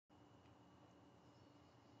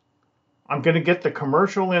I'm going to get the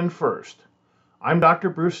commercial in first. I'm Dr.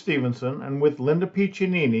 Bruce Stevenson, and with Linda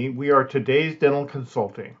Piccinini, we are Today's Dental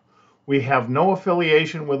Consulting. We have no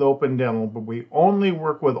affiliation with Open Dental, but we only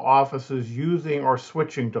work with offices using or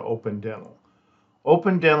switching to Open Dental.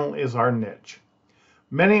 Open Dental is our niche.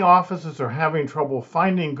 Many offices are having trouble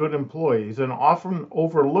finding good employees and often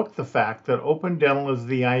overlook the fact that Open Dental is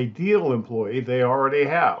the ideal employee they already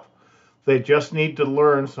have. They just need to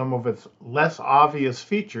learn some of its less obvious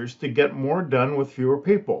features to get more done with fewer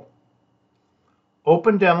people.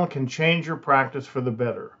 Open Dental can change your practice for the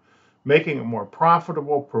better, making it more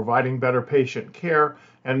profitable, providing better patient care,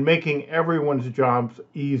 and making everyone's jobs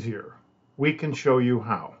easier. We can show you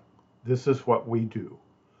how. This is what we do.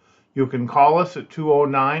 You can call us at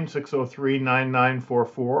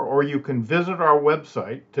 209-603-9944, or you can visit our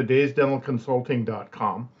website,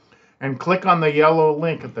 todaysdentalconsulting.com, and click on the yellow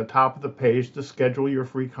link at the top of the page to schedule your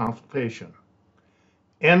free consultation.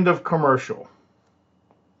 End of commercial.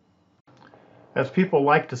 As people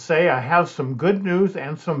like to say, I have some good news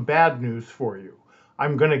and some bad news for you.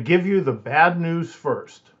 I'm going to give you the bad news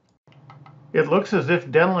first. It looks as if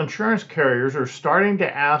dental insurance carriers are starting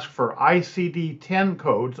to ask for ICD-10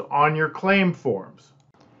 codes on your claim forms.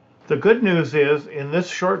 The good news is, in this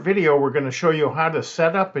short video, we're going to show you how to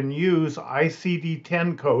set up and use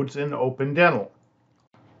ICD-10 codes in Open Dental.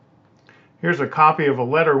 Here's a copy of a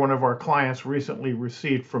letter one of our clients recently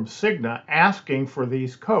received from Cigna asking for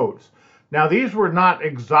these codes. Now, these were not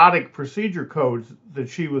exotic procedure codes that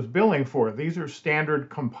she was billing for. These are standard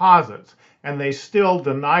composites, and they still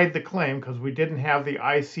denied the claim because we didn't have the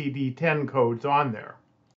ICD-10 codes on there.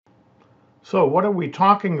 So what are we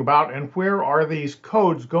talking about, and where are these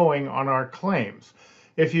codes going on our claims?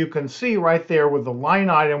 If you can see right there with the line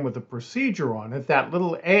item with the procedure on it, that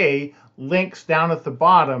little A links down at the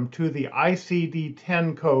bottom to the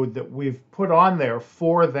ICD-10 code that we've put on there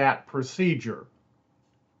for that procedure.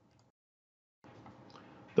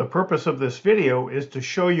 The purpose of this video is to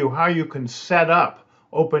show you how you can set up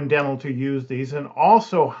Open Dental to use these, and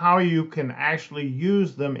also how you can actually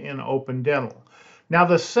use them in Open Dental. Now,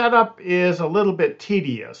 the setup is a little bit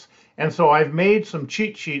tedious, and so I've made some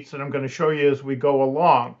cheat sheets that I'm going to show you as we go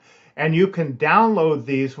along. And you can download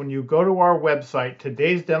these when you go to our website,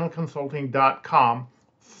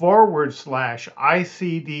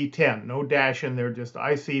 todaysdentalconsulting.com/ICD-10. No dash in there, just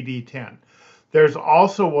ICD-10. There's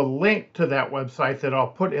also a link to that website that I'll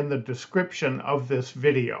put in the description of this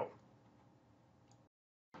video.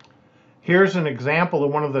 Here's an example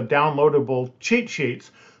of one of the downloadable cheat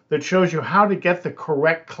sheets that shows you how to get the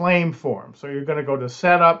correct claim form. So you're going to go to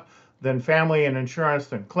Setup, then Family and Insurance,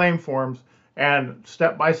 then Claim Forms, and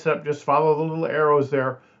step by step just follow the little arrows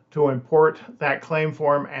there to import that claim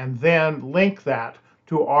form and then link that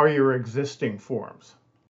to all your existing forms.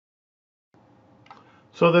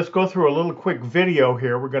 So let's go through a little quick video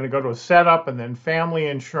here. We're going to go to Setup and then Family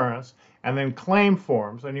Insurance and then Claim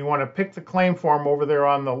Forms. And you want to pick the claim form over there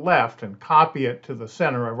on the left and copy it to the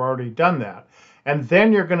center. I've already done that. And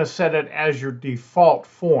then you're going to set it as your default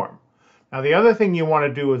form. Now, the other thing you want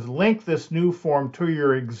to do is link this new form to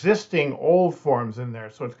your existing old forms in there.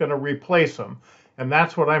 So it's going to replace them. And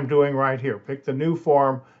that's what I'm doing right here. Pick the new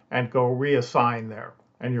form and go reassign there.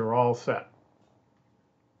 And you're all set.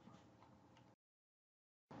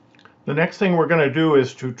 The next thing we're going to do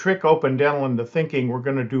is to trick Open Dental into thinking we're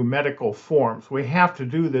going to do medical forms. We have to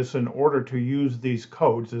do this in order to use these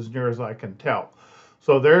codes, as near as I can tell.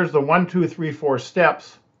 So there's the 1, 2, 3, 4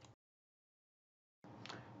 steps.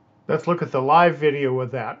 Let's look at the live video with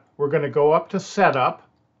that. We're going to go up to Setup.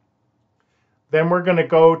 Then we're going to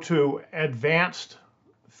go to Advanced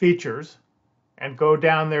Features and go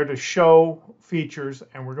down there to Show Features.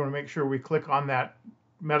 And we're going to make sure we click on that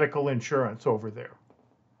medical insurance over there.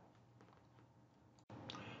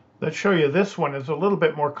 Let's show you this one. It's a little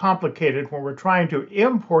bit more complicated when we're trying to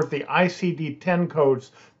import the ICD-10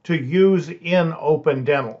 codes to use in Open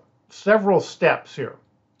Dental. Several steps here.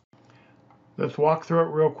 Let's walk through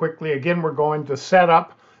it real quickly. Again, we're going to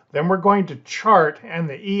Setup, then we're going to Chart and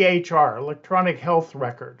the EHR, Electronic Health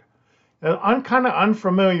Record. An kind of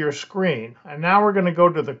unfamiliar screen. And now we're going to go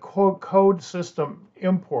to the Code System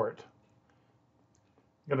Import.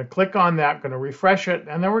 I'm going to click on that, going to refresh it,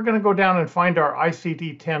 and then we're going to go down and find our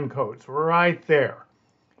ICD-10 codes right there.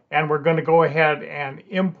 And we're going to go ahead and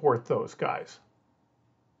import those guys.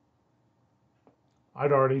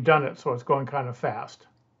 I'd already done it, so it's going kind of fast.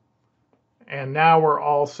 And now we're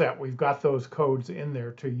all set. We've got those codes in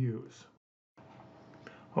there to use.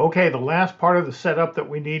 Okay, the last part of the setup that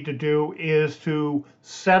we need to do is to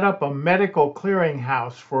set up a medical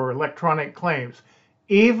clearinghouse for electronic claims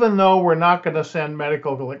even though we're not going to send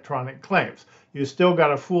medical electronic claims. You still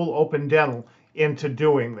got a full open dental into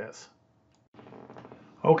doing this.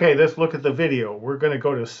 Okay, let's look at the video. We're going to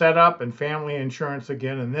go to Setup and Family Insurance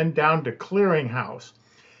again, and then down to Clearinghouse.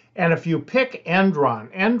 And if you pick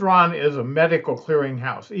Endron is a medical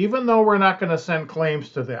clearinghouse, even though we're not going to send claims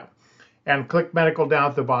to them. And click Medical down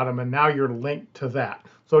at the bottom, and now you're linked to that.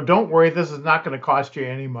 So don't worry, this is not going to cost you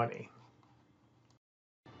any money.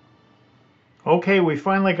 Okay, we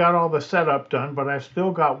finally got all the setup done, but I've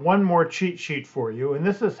still got one more cheat sheet for you, and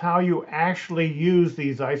this is how you actually use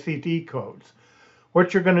these ICD codes.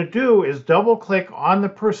 What you're going to do is double click on the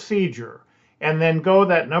procedure and then go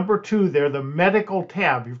that number 2 there, the medical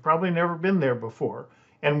tab. You've probably never been there before.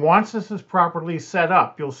 And once this is properly set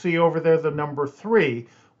up, you'll see over there the number 3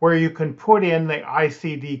 where you can put in the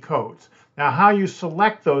ICD codes. Now how you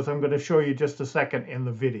select those, I'm going to show you just a second in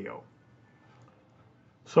the video.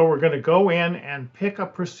 So we're going to go in and pick a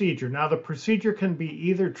procedure. Now the procedure can be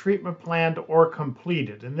either treatment planned or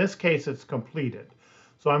completed. In this case, it's completed.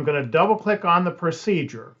 So I'm going to double click on the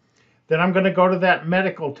procedure. Then I'm going to go to that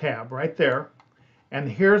medical tab right there. And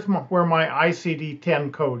here's where my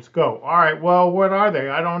ICD-10 codes go. All right, well, what are they?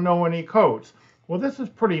 I don't know any codes. Well, this is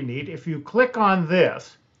pretty neat. If you click on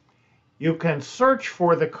this, you can search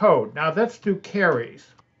for the code. Now let's do caries.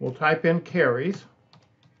 We'll type in caries.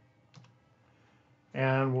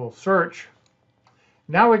 And we'll search.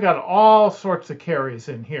 Now we got all sorts of caries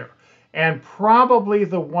in here. And probably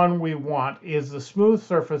the one we want is the smooth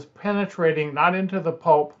surface penetrating not into the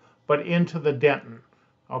pulp, but into the dentin.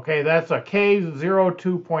 Okay, that's a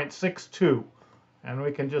K02.62. And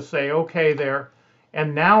we can just say OK there.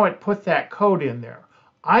 And now it put that code in there.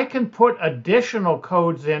 I can put additional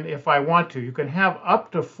codes in if I want to. You can have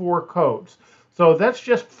up to 4 codes. So that's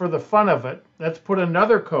just for the fun of it. Let's put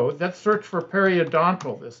another code. Let's search for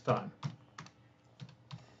periodontal this time.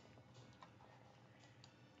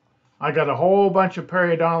 I got a whole bunch of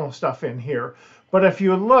periodontal stuff in here. But if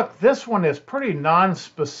you look, this one is pretty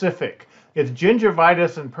non-specific. It's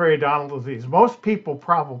gingivitis and periodontal disease. Most people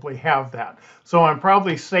probably have that. So I'm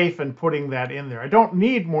probably safe in putting that in there. I don't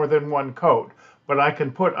need more than 1 code, but I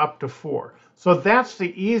can put up to 4. So that's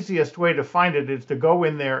the easiest way to find it, is to go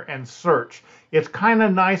in there and search. It's kind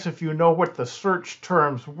of nice if you know what the search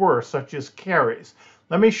terms were, such as caries.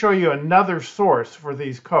 Let me show you another source for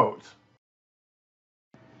these codes.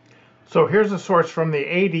 So here's a source from the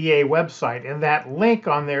ADA website, and that link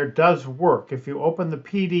on there does work. If you open the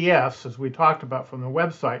PDFs, as we talked about from the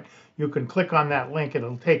website, you can click on that link and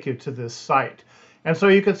it'll take you to this site. And so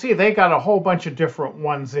you can see they got a whole bunch of different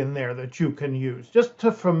ones in there that you can use, just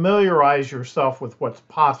to familiarize yourself with what's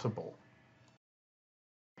possible.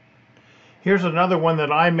 Here's another one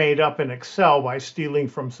that I made up in Excel by stealing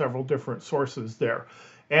from several different sources there.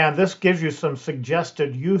 And this gives you some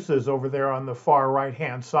suggested uses over there on the far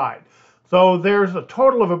right-hand side. So there's a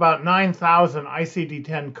total of about 9,000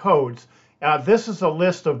 ICD-10 codes. This is a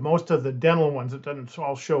list of most of the dental ones. It doesn't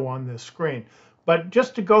all show on this screen. But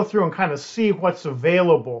just to go through and kind of see what's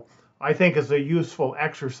available, I think is a useful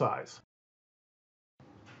exercise.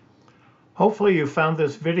 Hopefully you found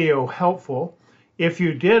this video helpful. If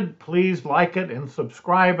you did, please like it and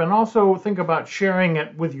subscribe, and also think about sharing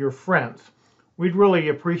it with your friends. We'd really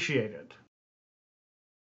appreciate it.